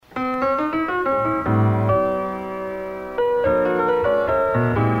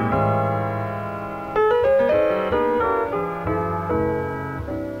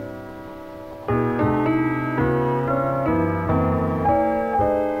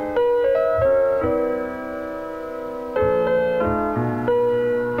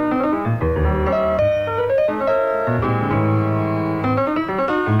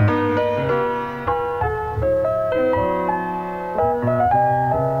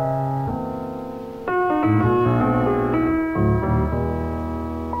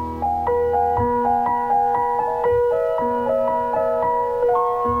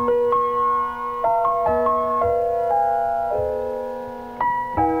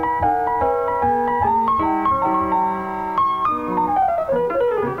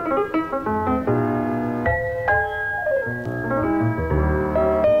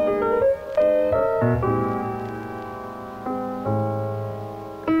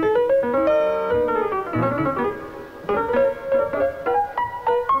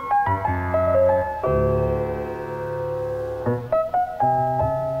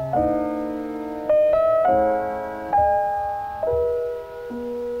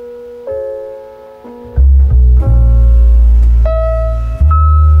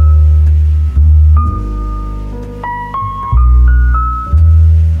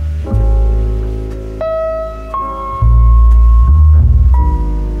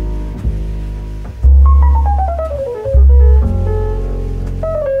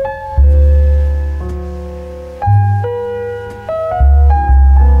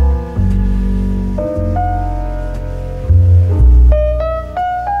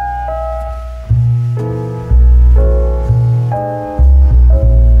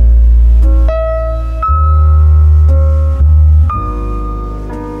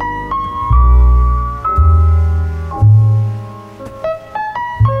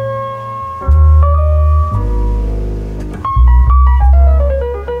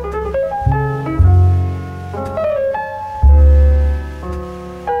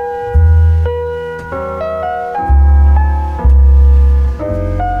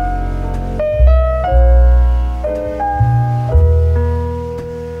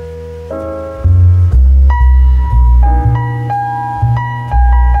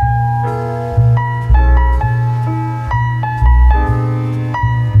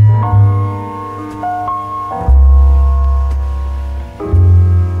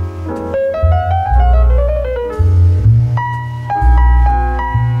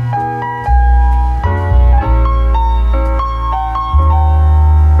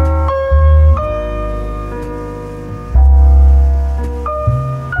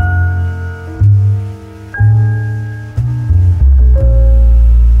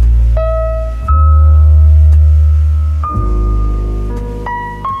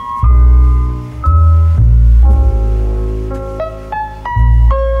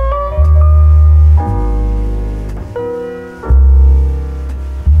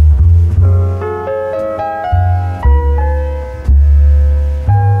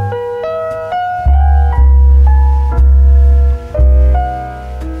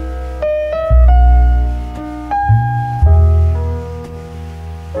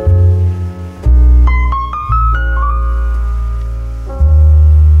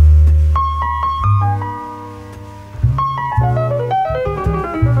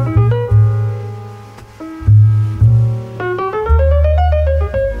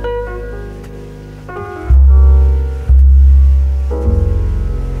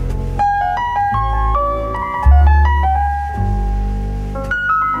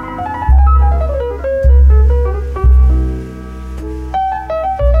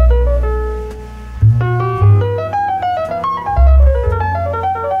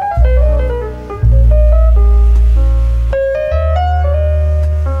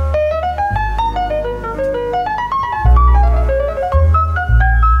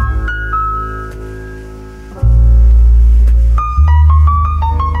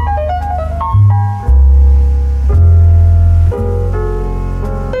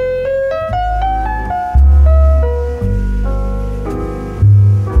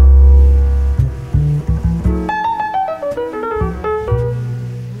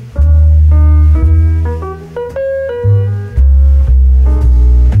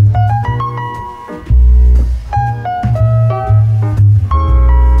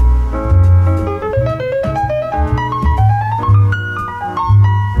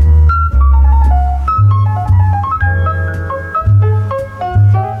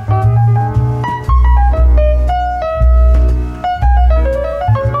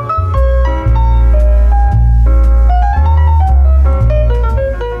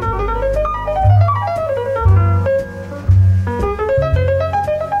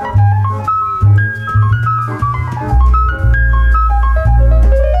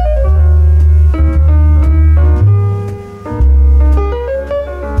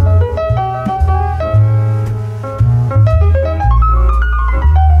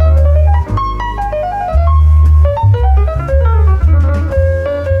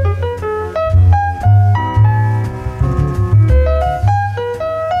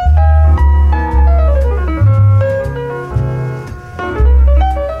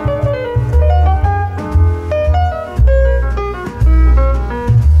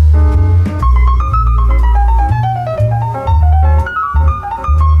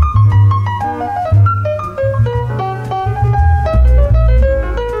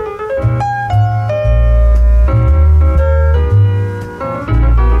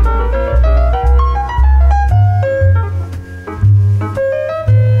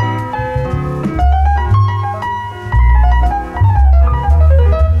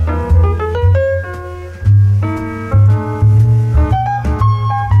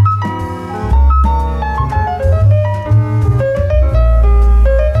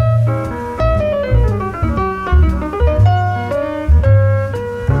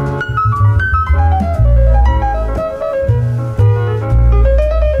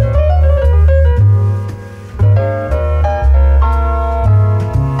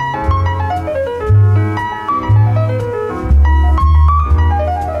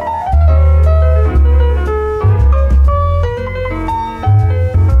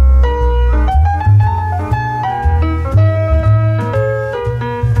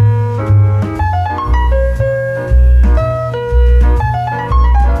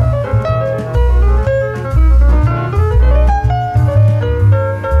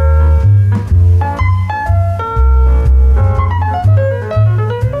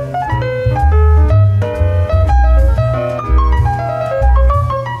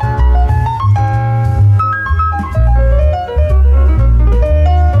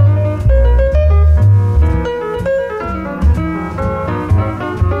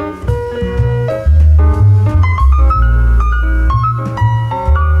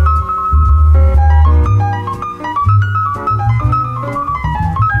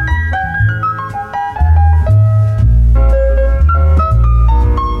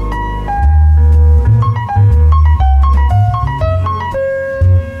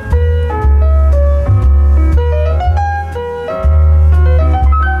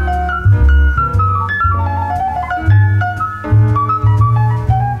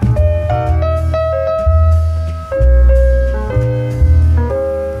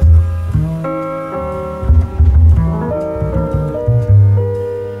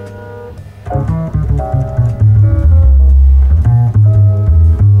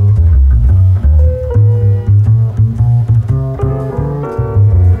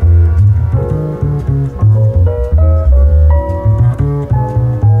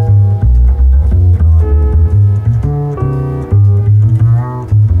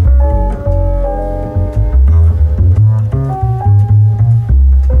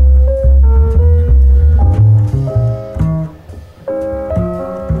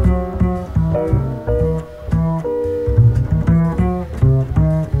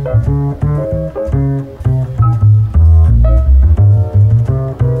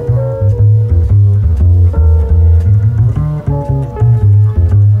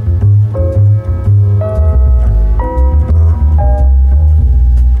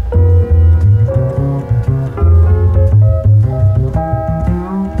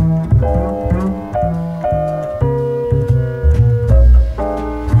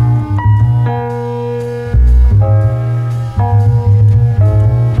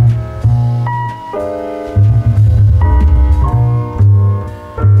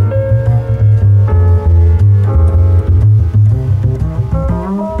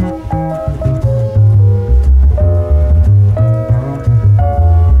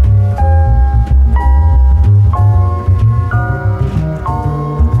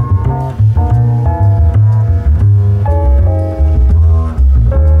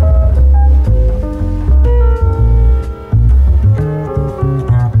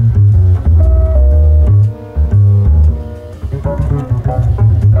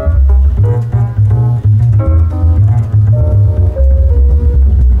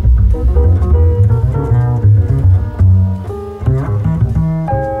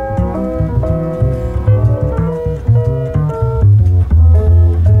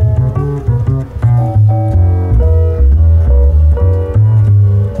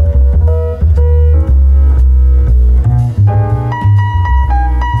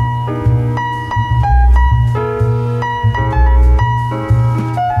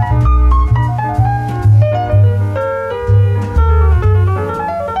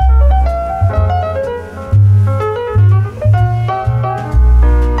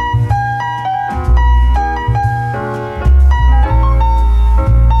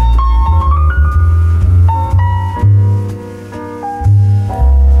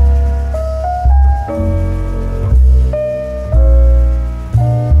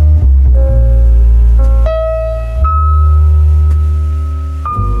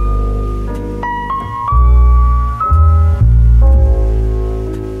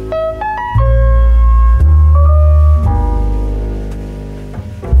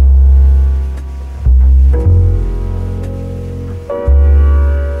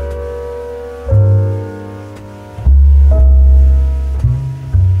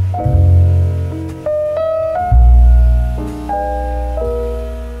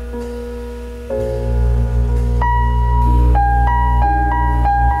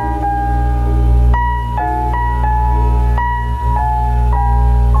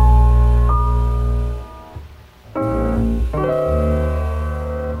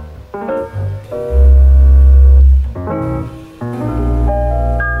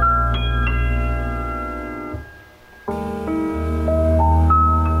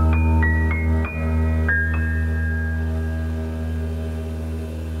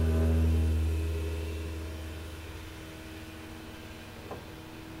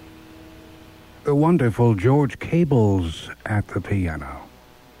the wonderful George Cables at the piano,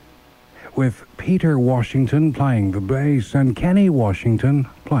 with Peter Washington playing the bass and Kenny Washington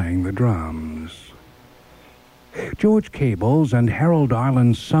playing the drums. George Cables and Harold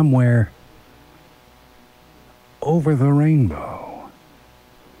Arlen's Somewhere Over the Rainbow,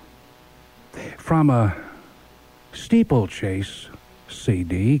 from a steeplechase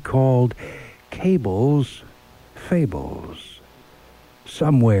CD called Cables Fables,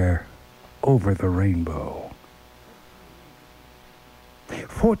 Somewhere Over the Rainbow.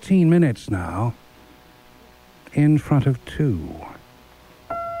 14 minutes now in front of 2.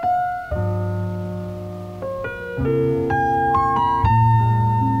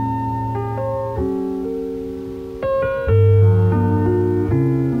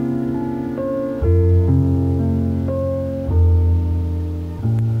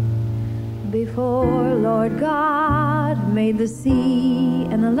 Before Lord God made the sea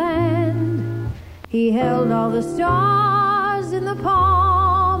and the land, He held all the stars in the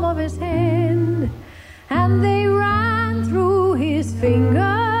palm of His hand, and they ran through His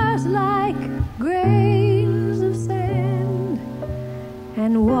fingers like grains of sand.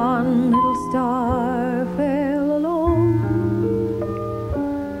 And one little star fell alone.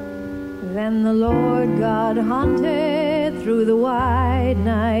 Then the Lord God hunted through the wide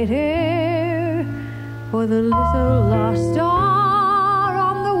night air for the little lost star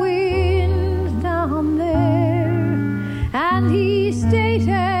on the wind down there. And He stated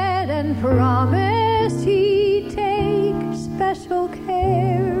and promised He'd take special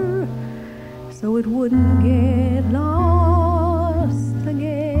care so it wouldn't get lost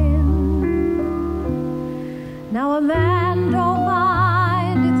again. Now a man don't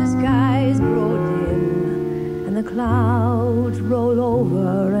mind if the skies grow dim and the clouds roll roll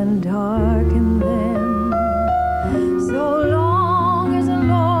over and darken them. So long as the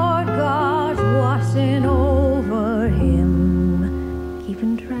Lord God's watching over him,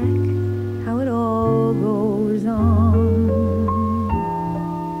 keeping track how it all goes on.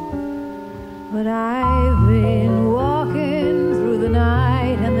 But I've been walking through the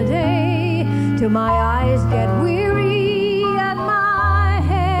night and the day till my eyes get weary and my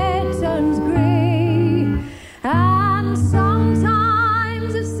head turns gray. And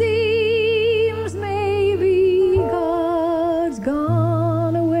sometimes it seems maybe God's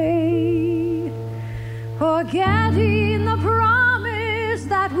gone away, forgetting the promise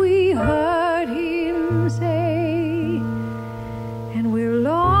that we heard him say. And we're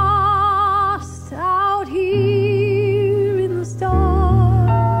lost out here in the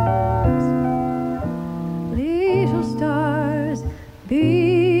stars, little stars,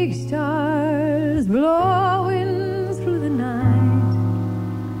 big stars blowing through the night.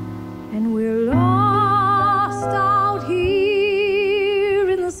 And we're lost out here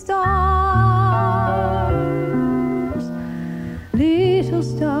in the stars, little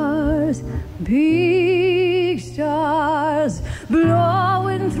stars, big stars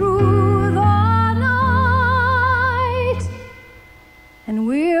blowing through the night. And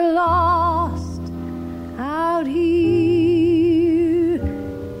we're lost out here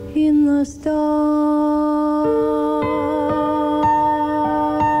in the stars.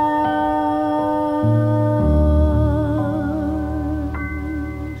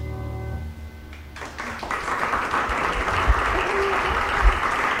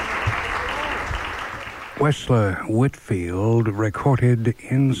 Wesley Whitfield recorded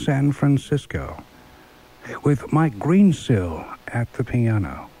in San Francisco with Mike Greensill at the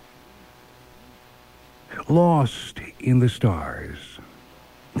piano. Lost in the Stars.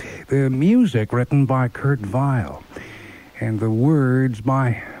 The music written by Kurt Weill and the words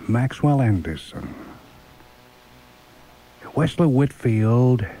by Maxwell Anderson. Wesley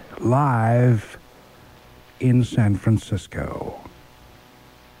Whitfield live in San Francisco.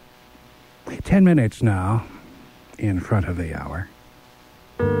 10 minutes now in front of the hour.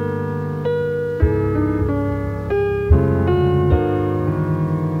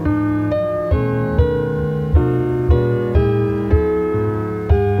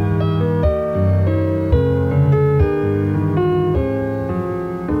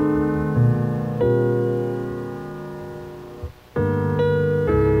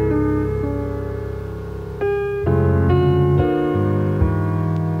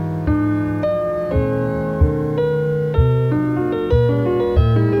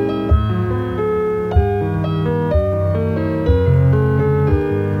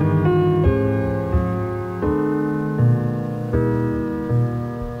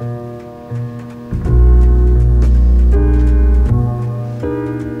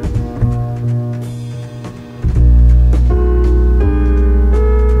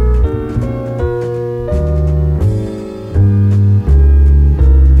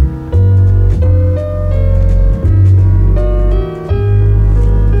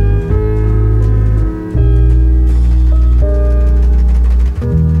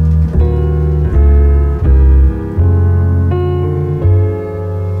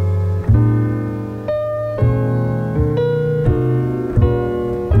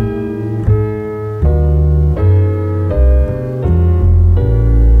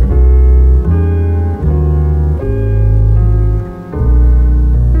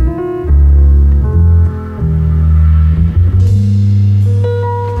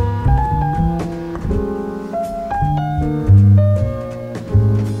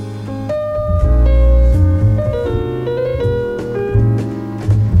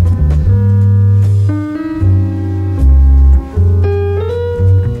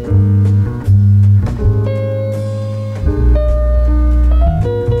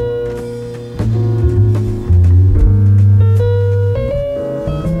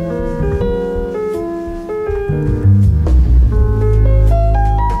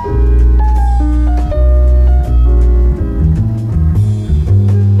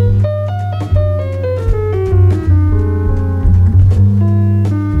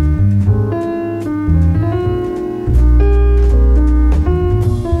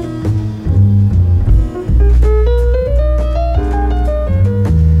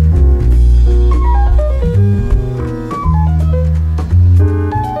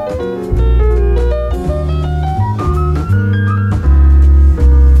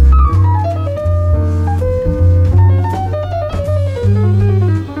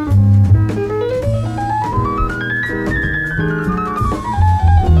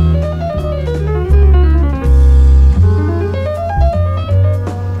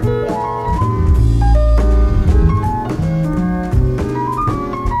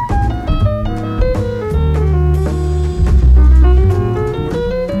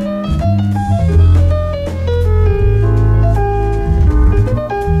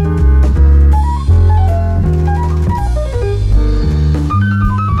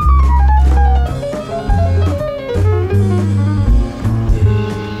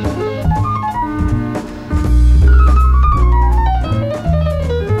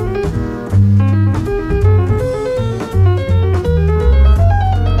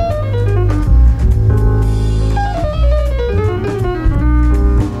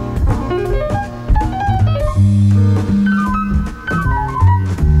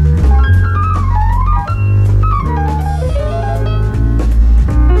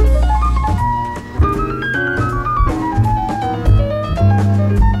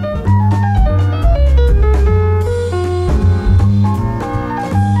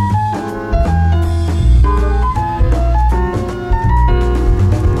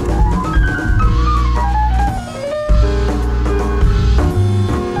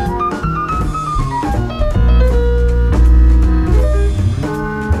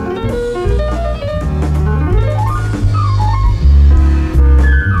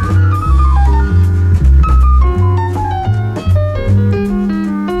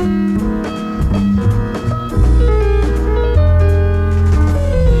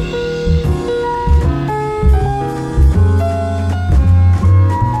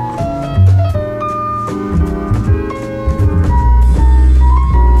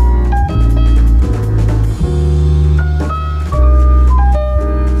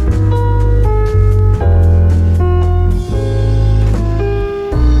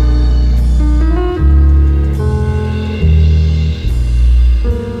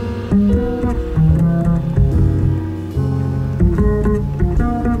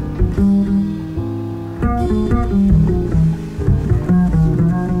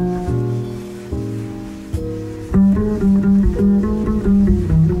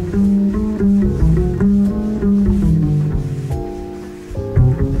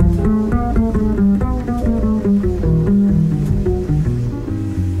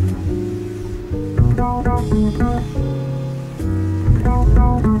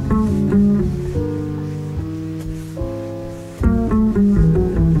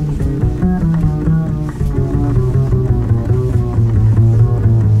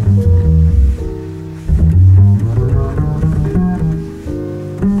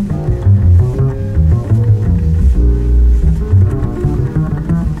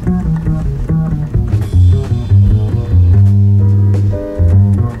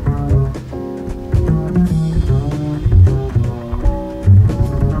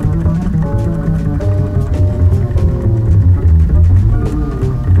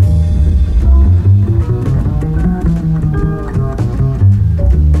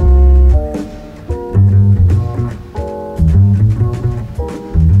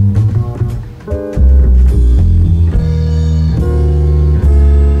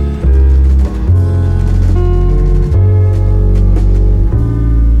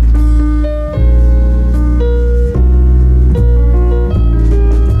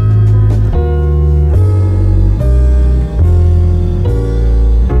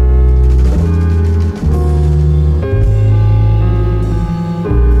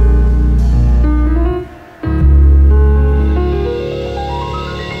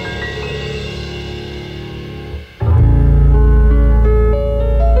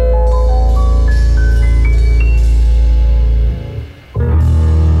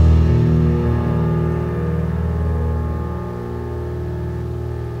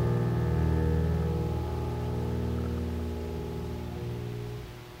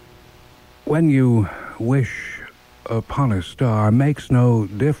 When you wish upon a star, makes no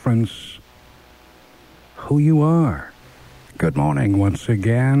difference who you are. Good morning once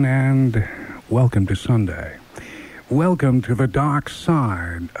again, and welcome to Sunday. Welcome to the dark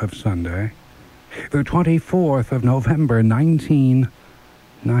side of Sunday, the 24th of November,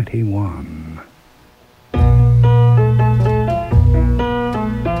 1991.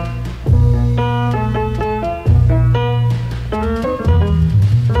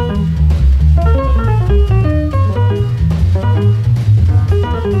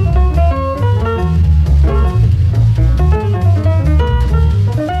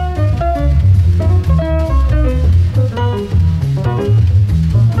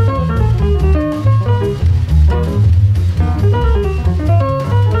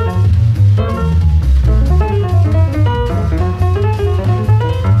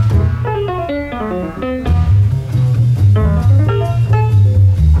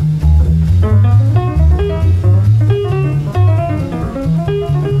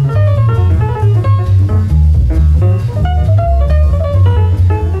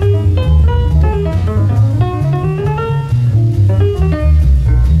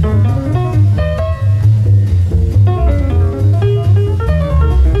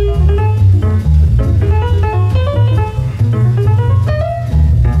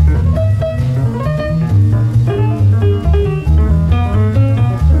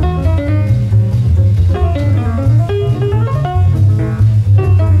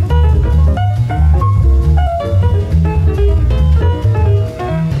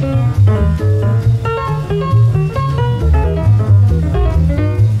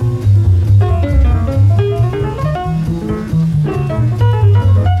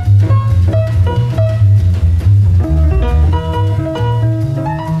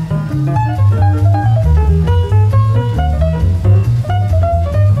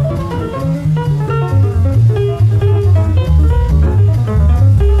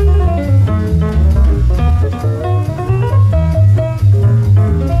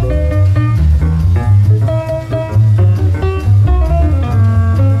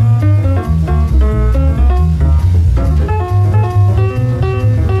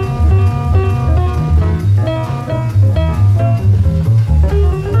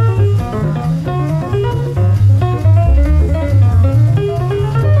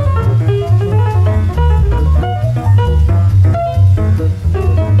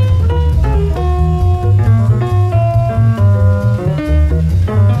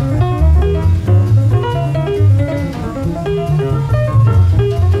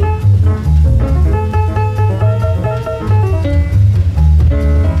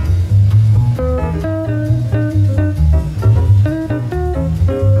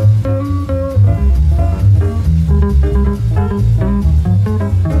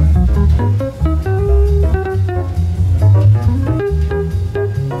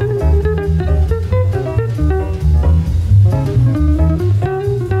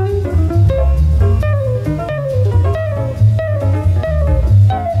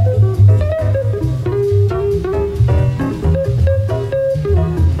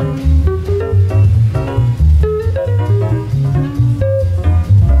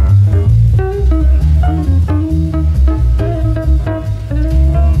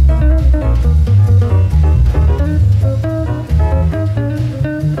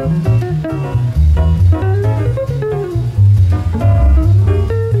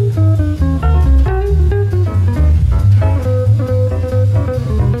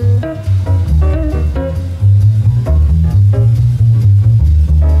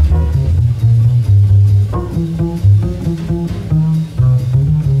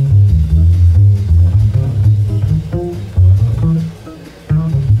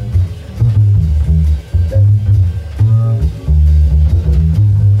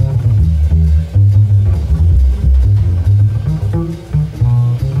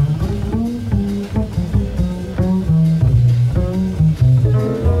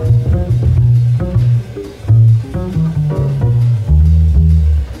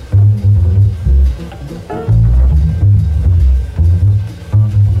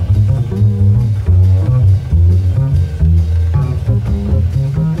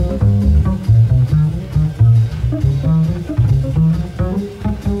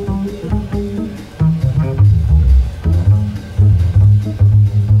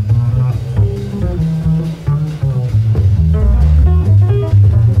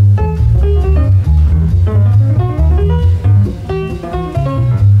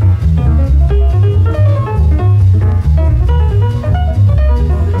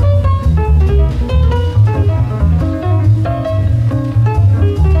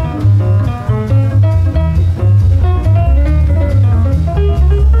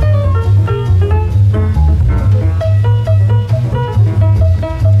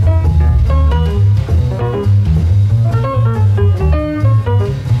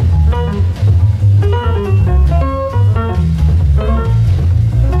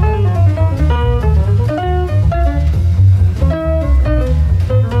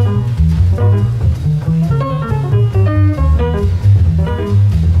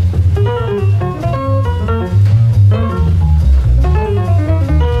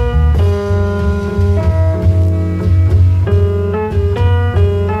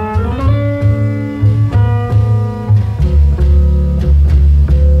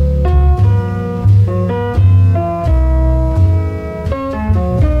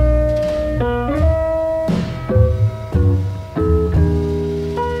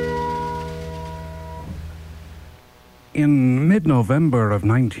 November of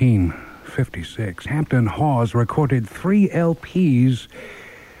 1956, Hampton Hawes recorded 3 LPs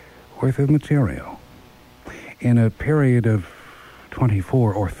worth of material in a period of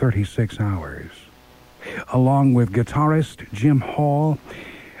 24 or 36 hours, along with guitarist Jim Hall,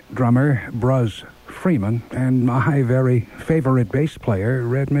 drummer Bruz Freeman, and my very favorite bass player,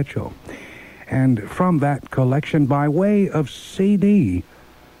 Red Mitchell. And from that collection, by way of CD,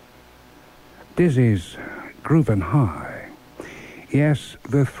 Dizzy's Groovin' High. Yes,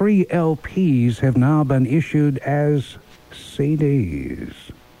 the 3 LPs have now been issued as CDs.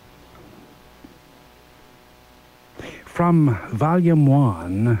 From Volume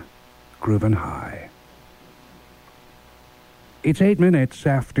 1, Groovin' High. It's 8 minutes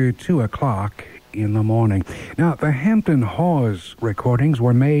after 2 o'clock in the morning. Now, the Hampton Hawes recordings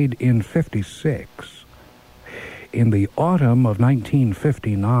were made in 56. In the autumn of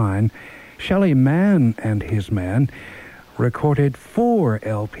 1959, Shelly Manne and his men recorded 4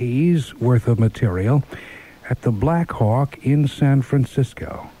 LPs worth of material at the Black Hawk in San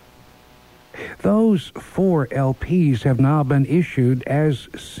Francisco. Those 4 LPs have now been issued as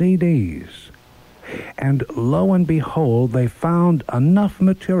CDs. And lo and behold, they found enough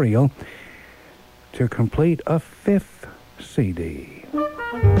material to complete a 5th CD.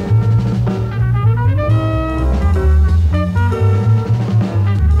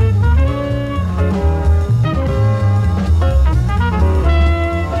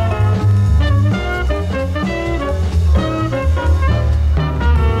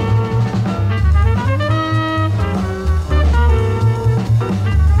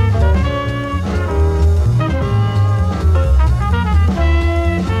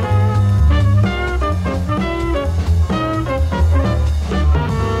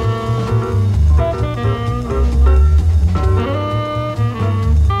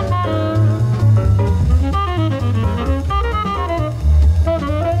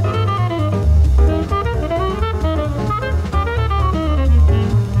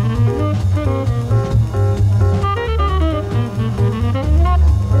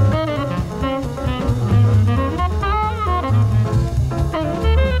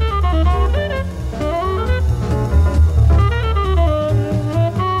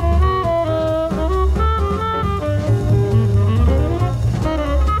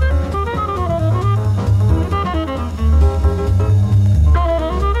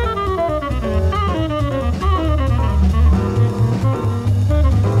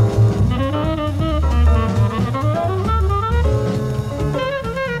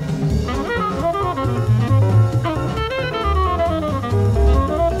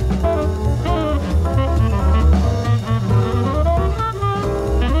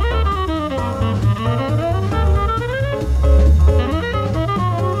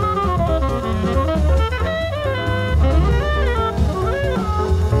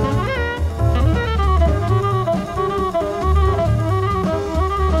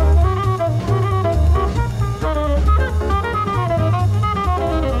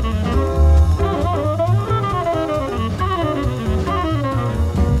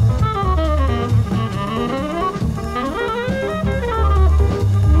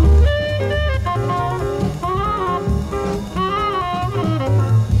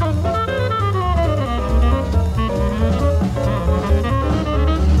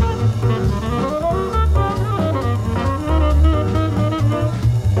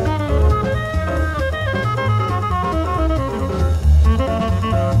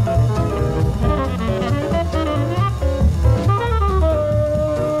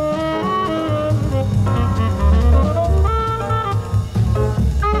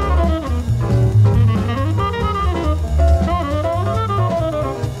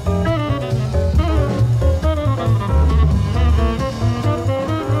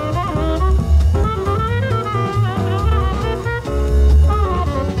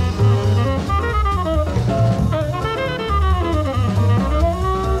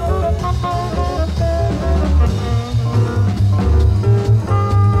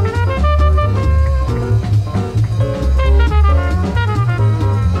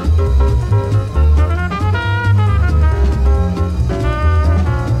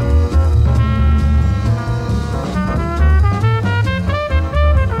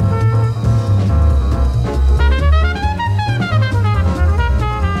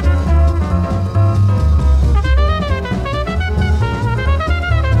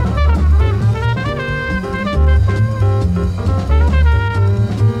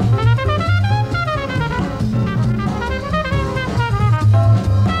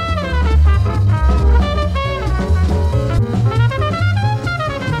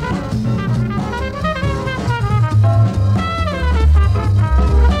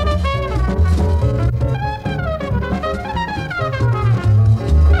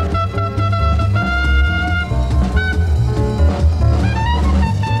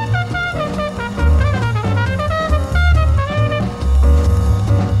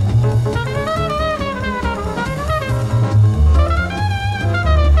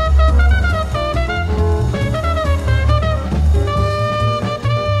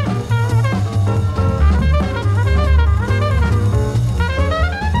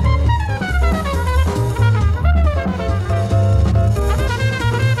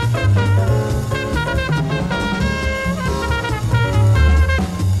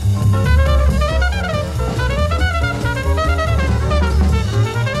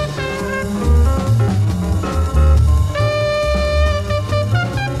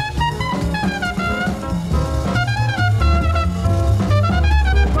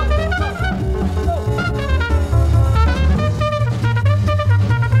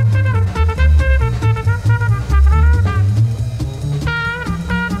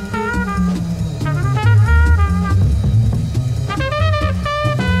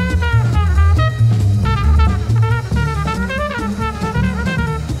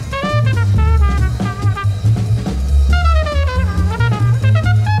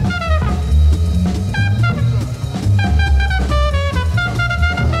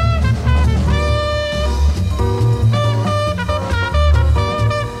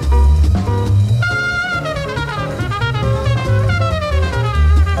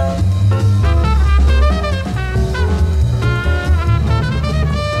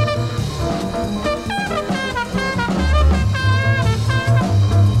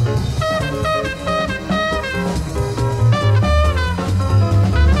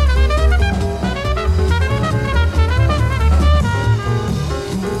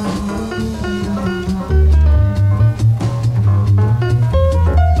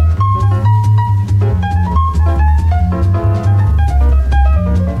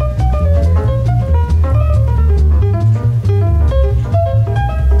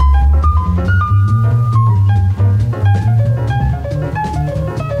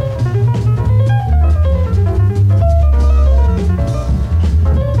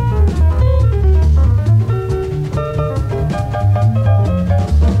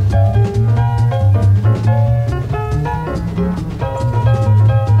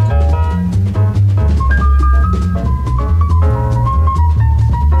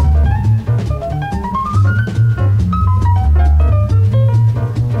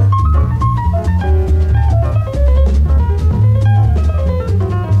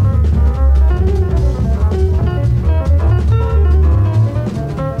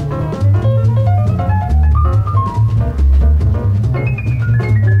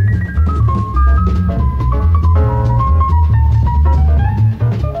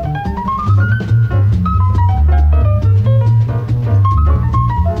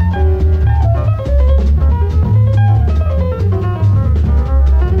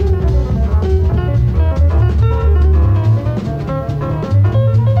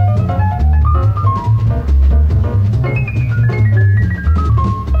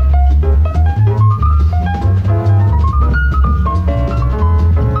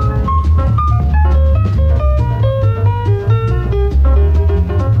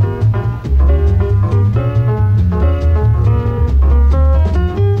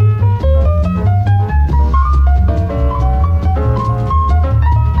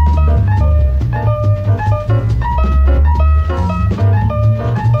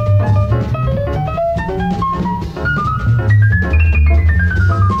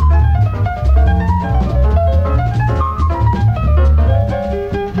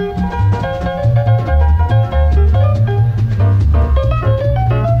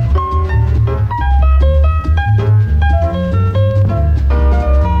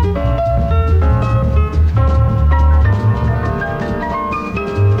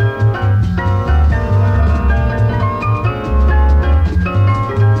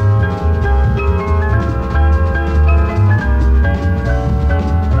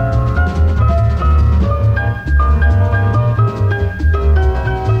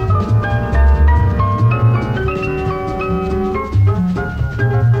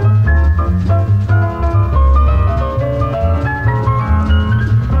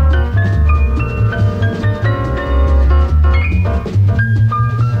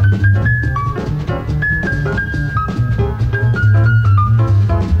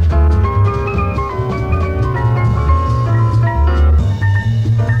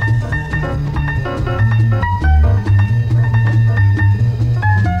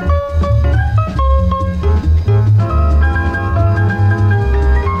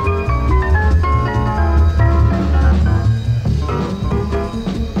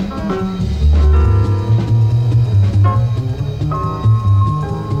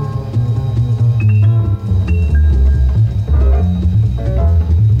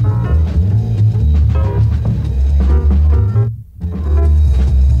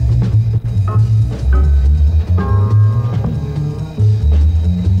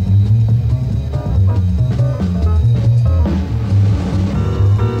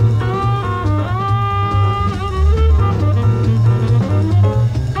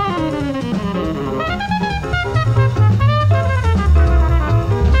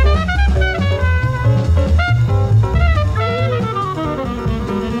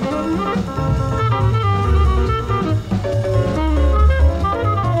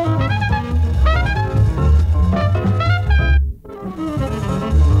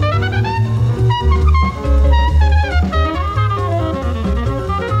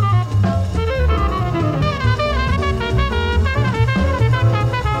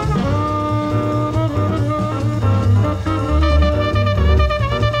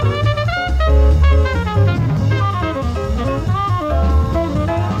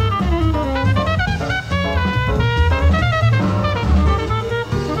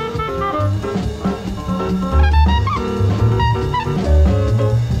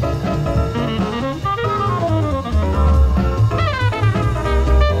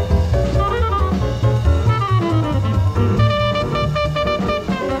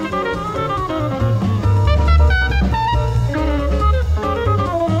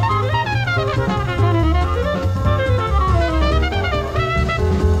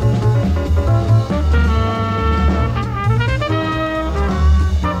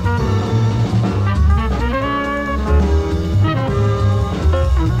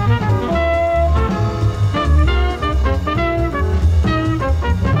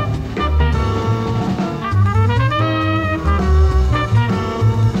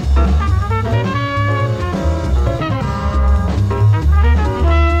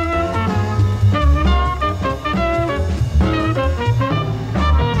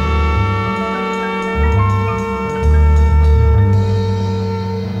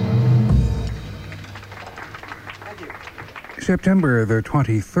 September the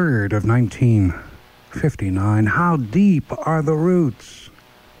 23rd of 1959. How deep are the roots?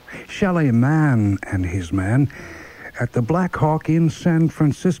 Shelley Mann and his men at the Black Hawk in San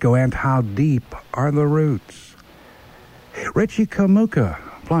Francisco. And how deep are the roots? Richie Kamuka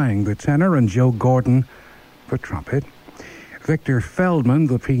playing the tenor and Joe Gordon the trumpet. Victor Feldman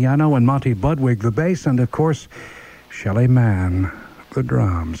the piano and Monty Budwig the bass. And of course, Shelley Mann the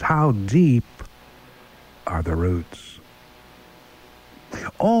drums. How deep are the roots?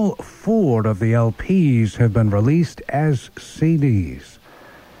 All 4 of the LPs have been released as CDs.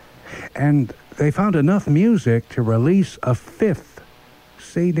 And they found enough music to release a 5th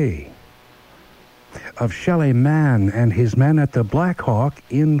CD of Shelley Mann and his men at the Black Hawk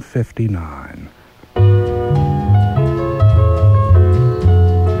in '59.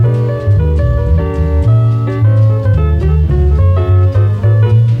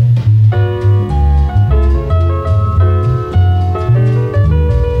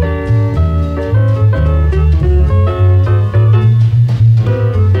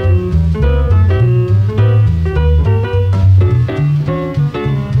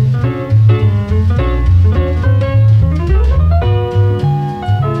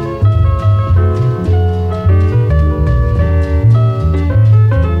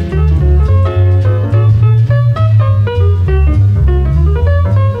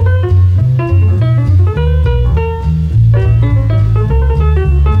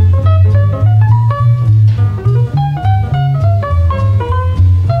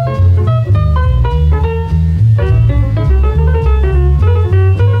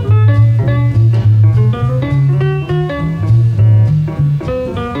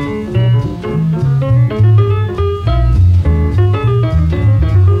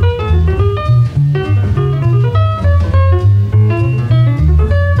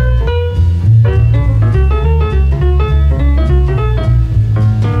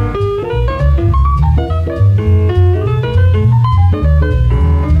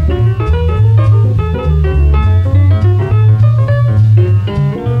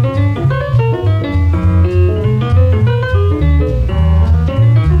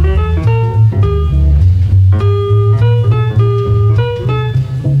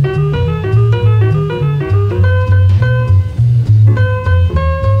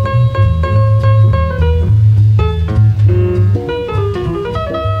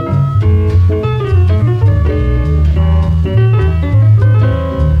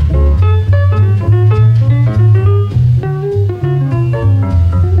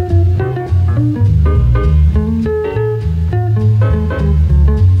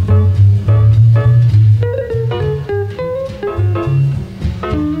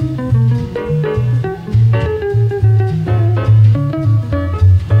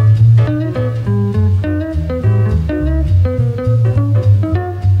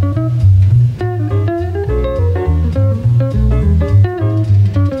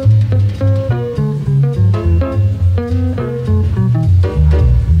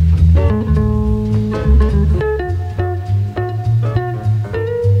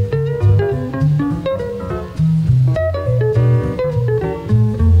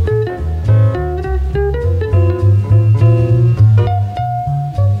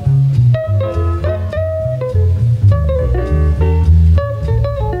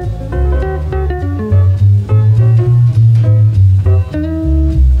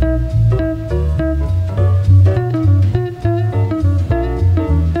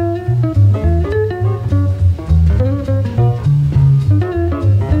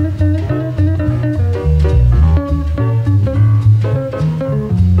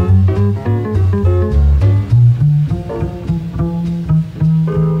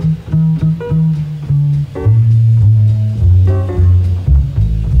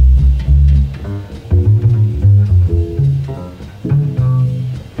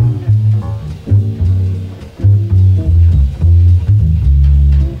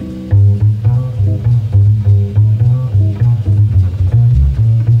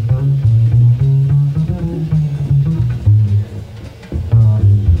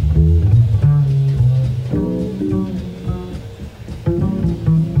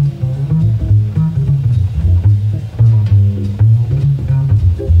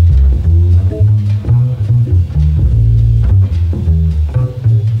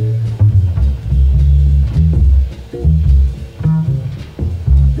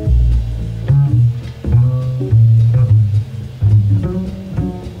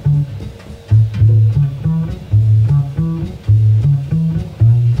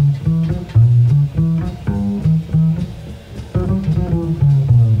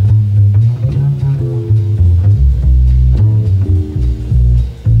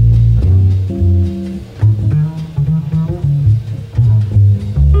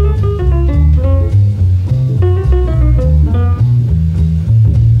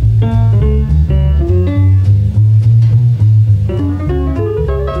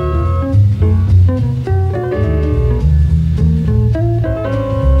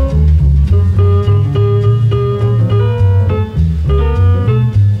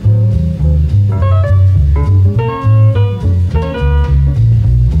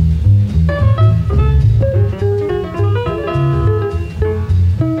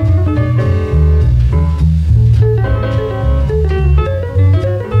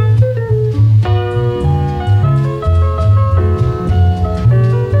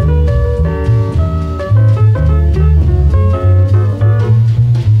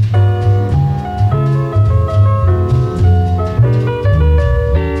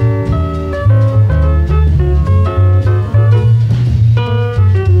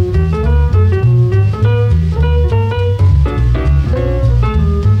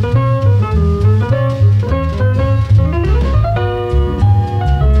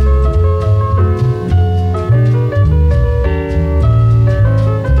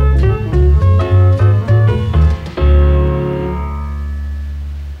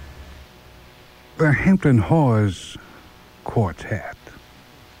 The Hampton Hawes Quartet,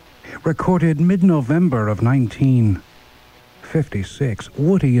 recorded mid-November of 1956,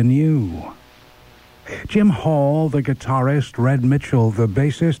 Woody and You. Jim Hall, the guitarist, Red Mitchell, the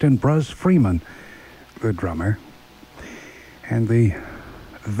bassist, and Buzz Freeman, the drummer. And the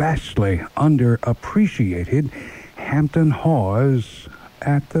vastly underappreciated Hampton Hawes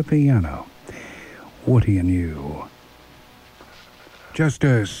at the piano, Woody and You. Just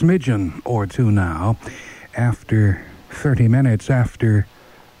a smidgen or two now, after 30 minutes after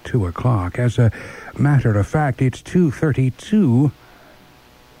 2 o'clock. As a matter of fact, it's 2:32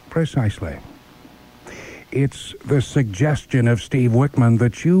 precisely. It's the suggestion of Steve Wickman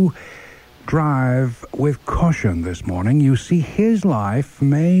that you drive with caution this morning. You see, his life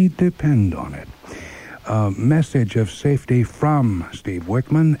may depend on it. A message of safety from Steve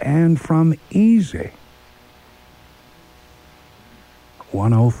Wickman and from Easy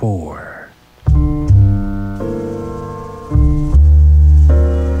 104.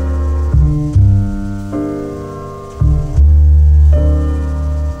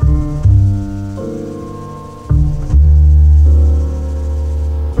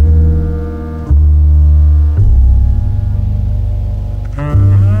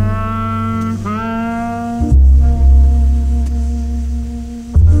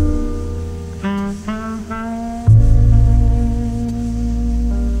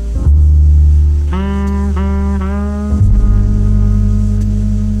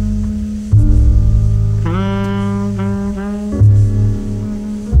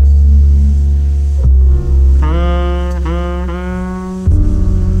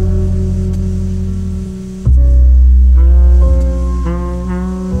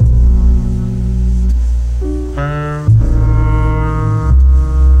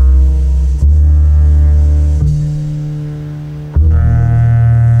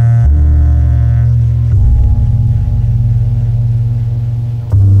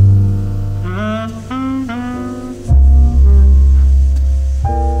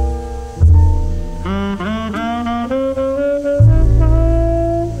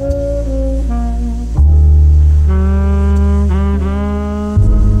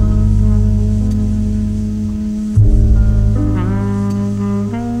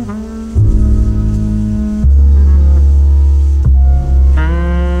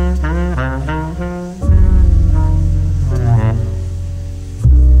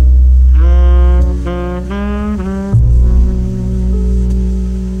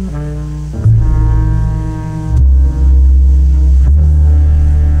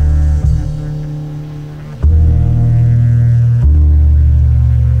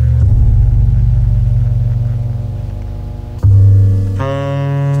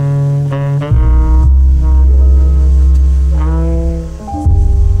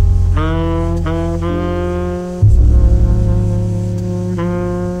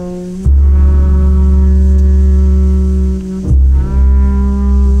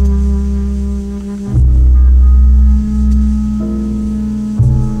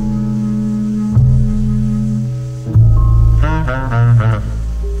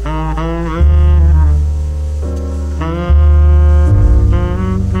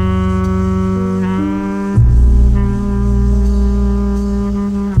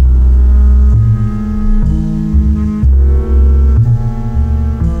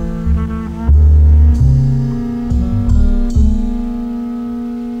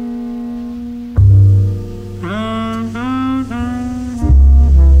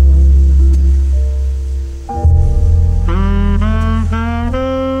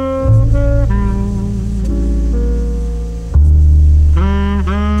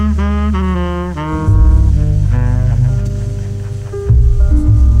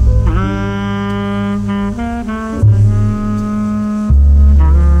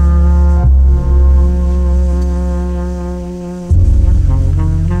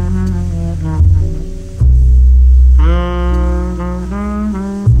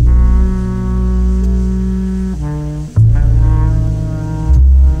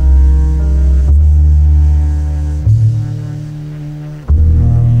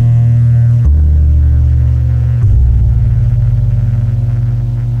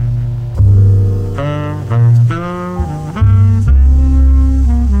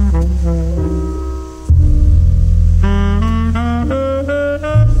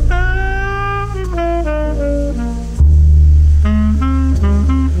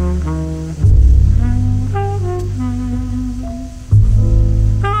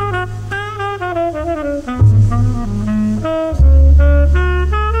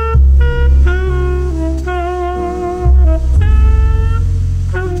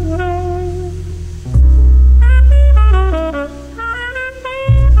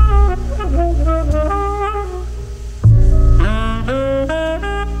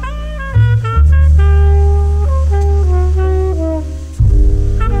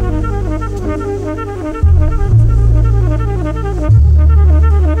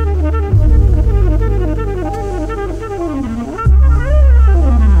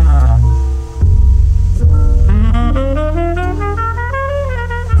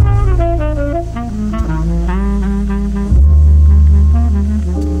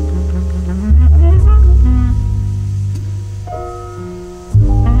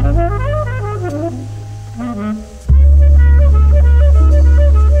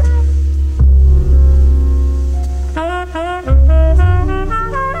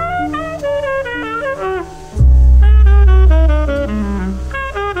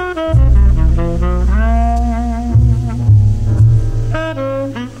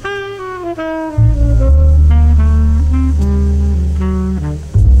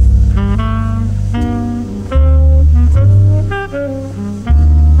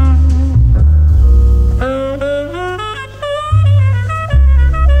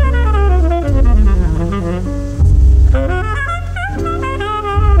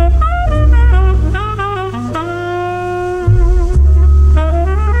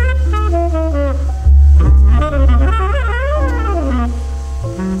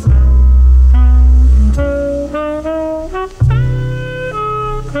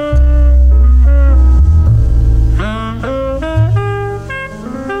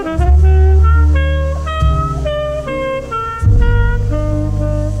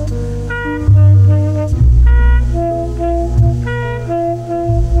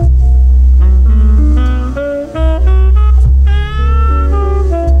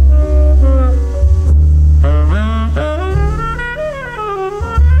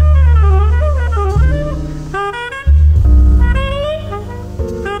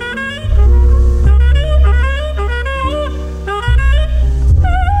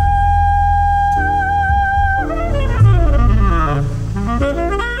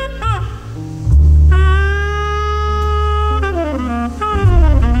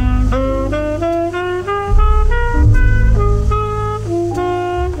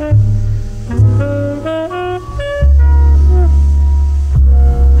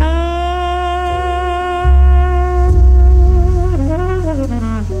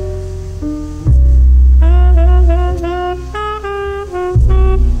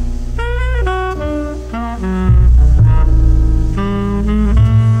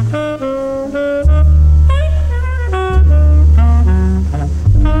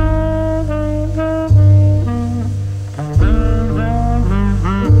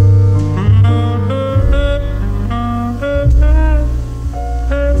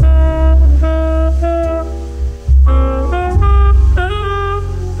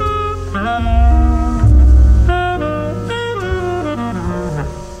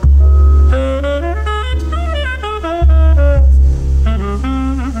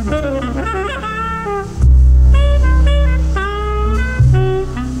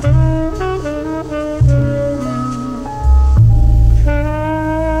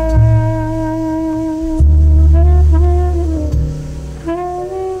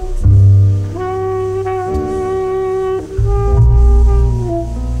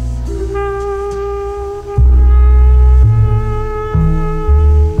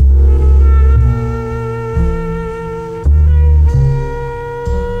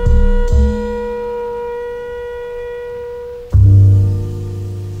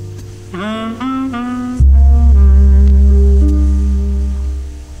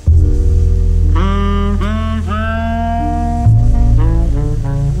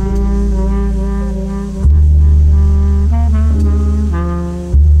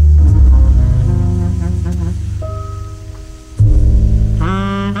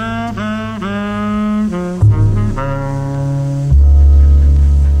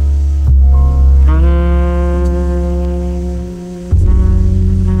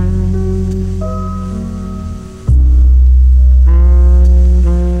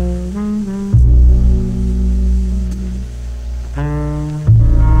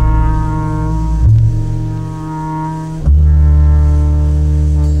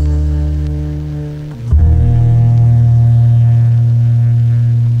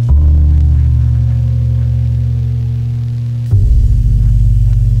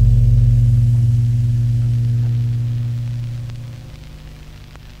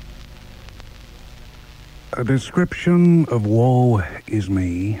 A description of Woe Is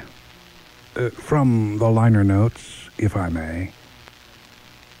Me, from the liner notes, if I may.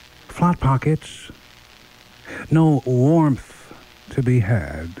 Flat pockets, no warmth to be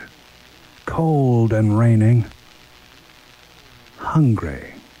had, cold and raining,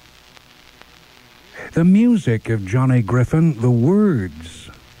 hungry. The music of Johnny Griffin, the words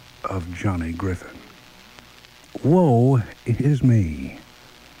of Johnny Griffin. Woe is me.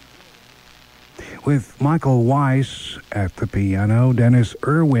 With Michael Weiss at the piano, Dennis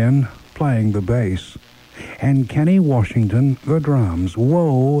Irwin playing the bass, and Kenny Washington the drums.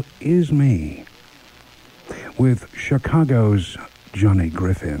 Woe is me. With Chicago's Johnny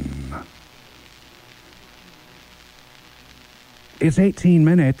Griffin. It's 18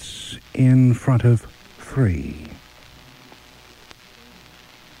 minutes in front of 3.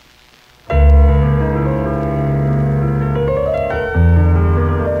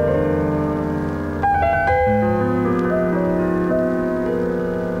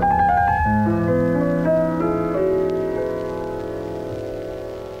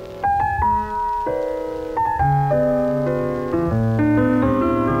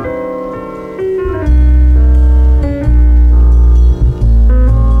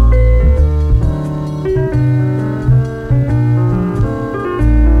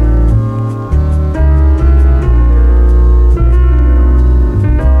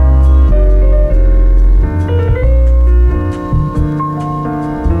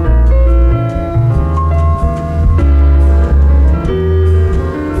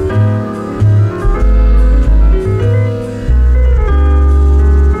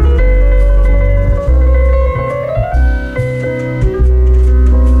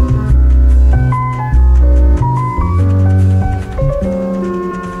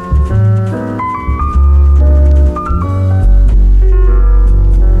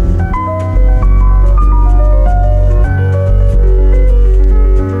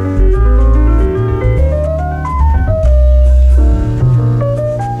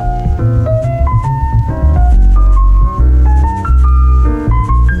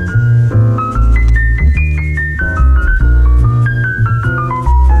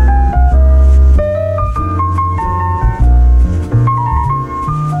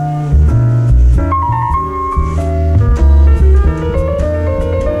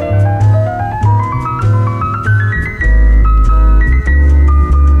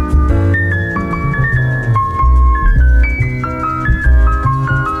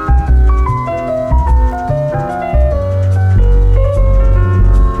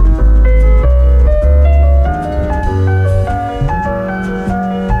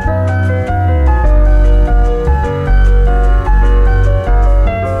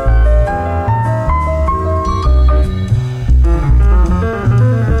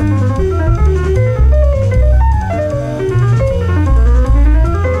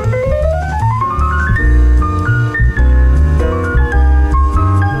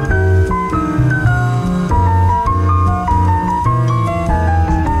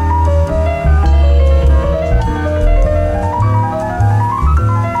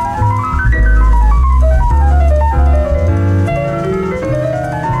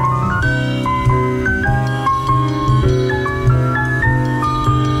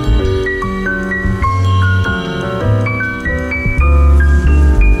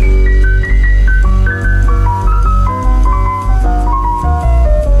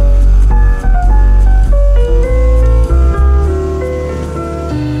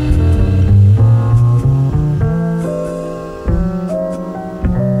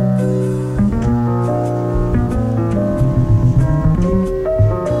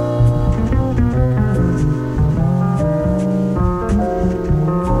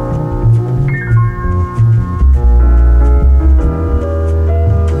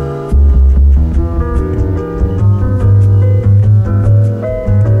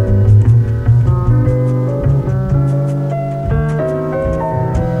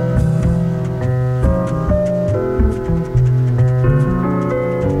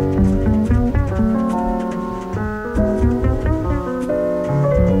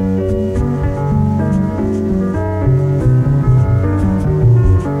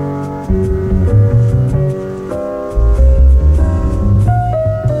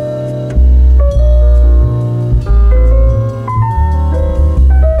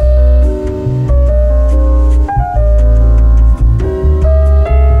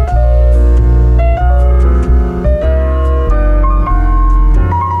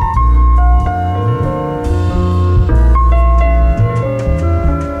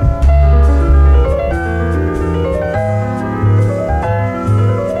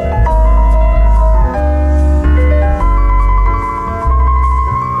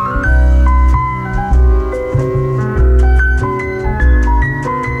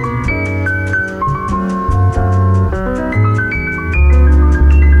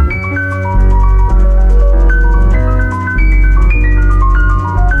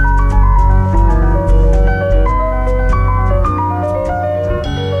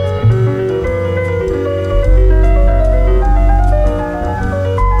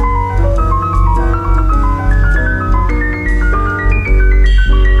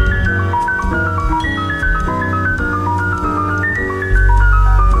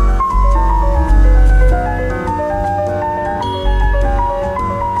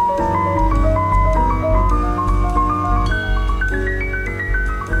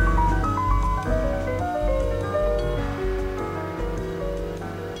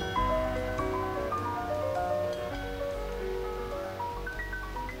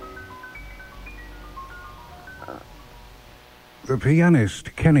 the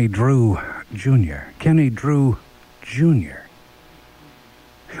pianist Kenny Drew Jr. Kenny Drew Jr.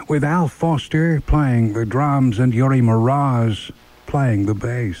 with Al Foster playing the drums and Yuri Mraz playing the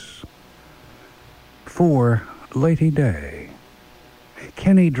bass. For Lady Day,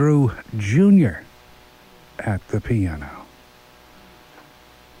 Kenny Drew Jr. at the piano.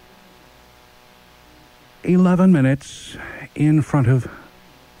 11 minutes in front of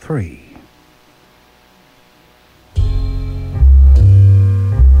 3.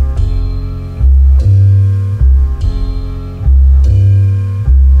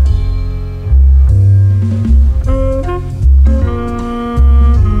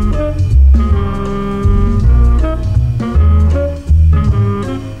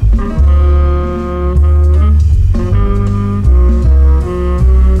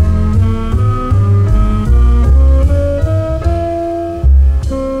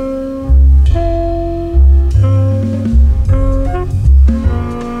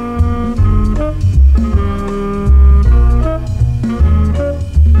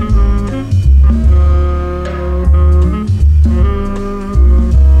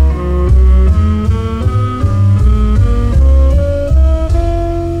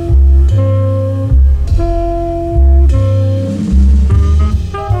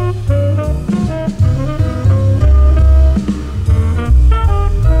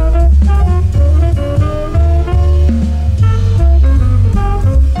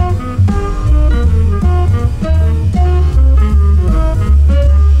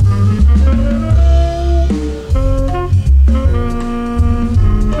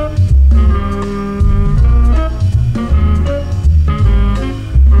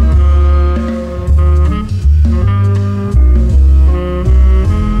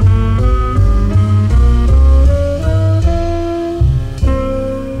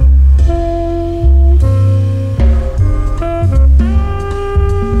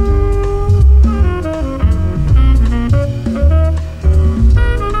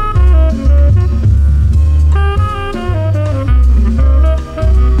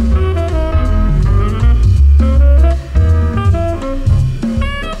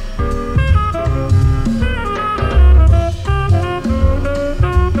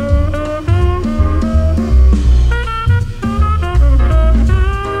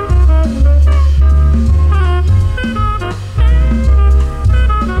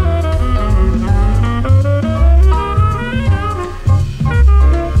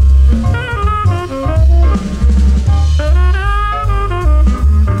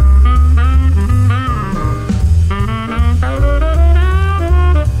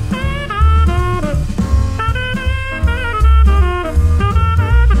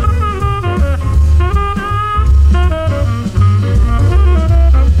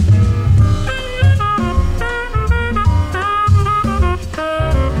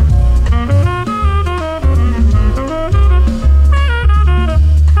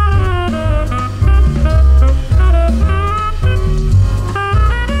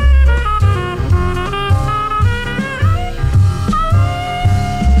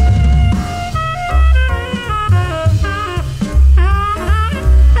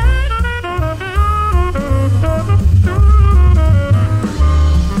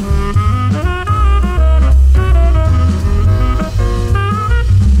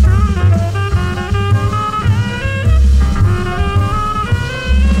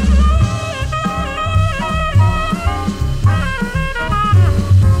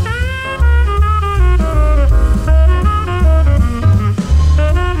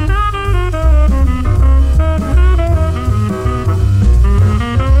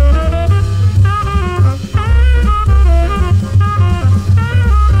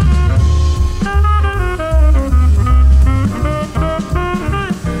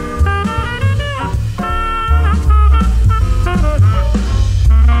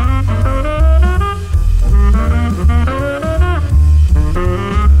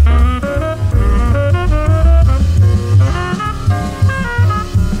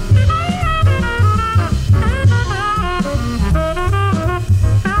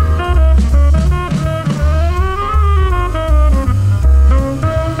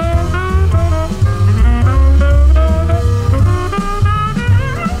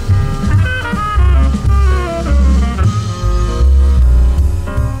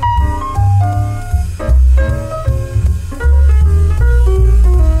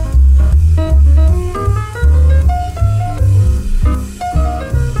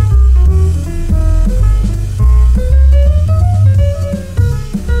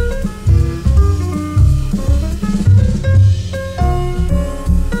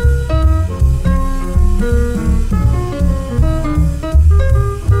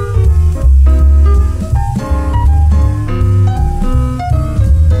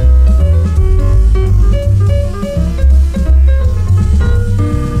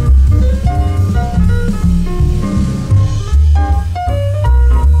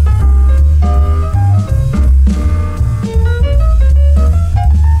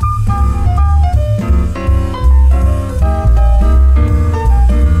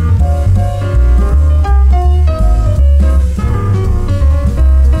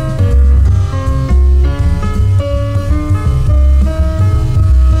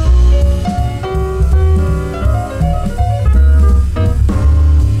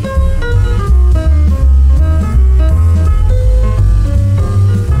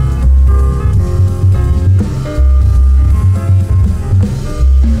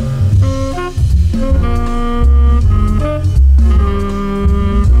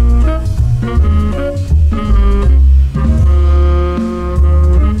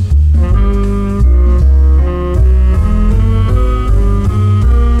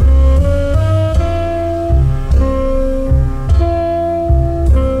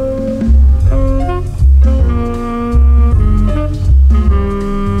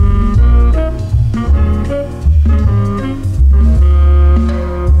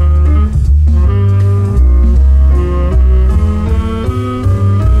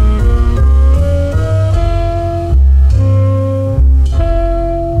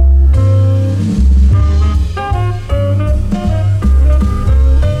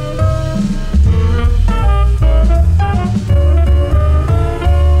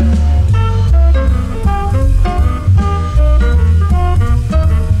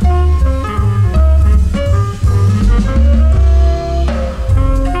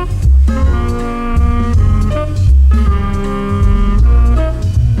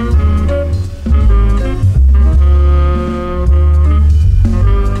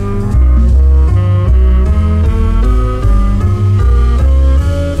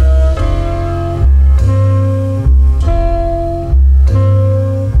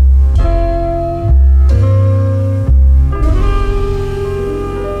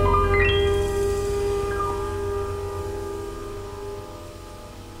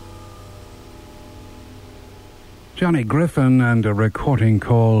 Johnny Griffin and a recording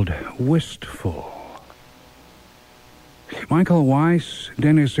called Wistful. Michael Weiss,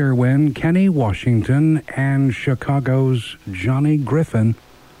 Dennis Irwin, Kenny Washington, and Chicago's Johnny Griffin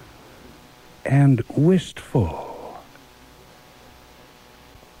and Wistful.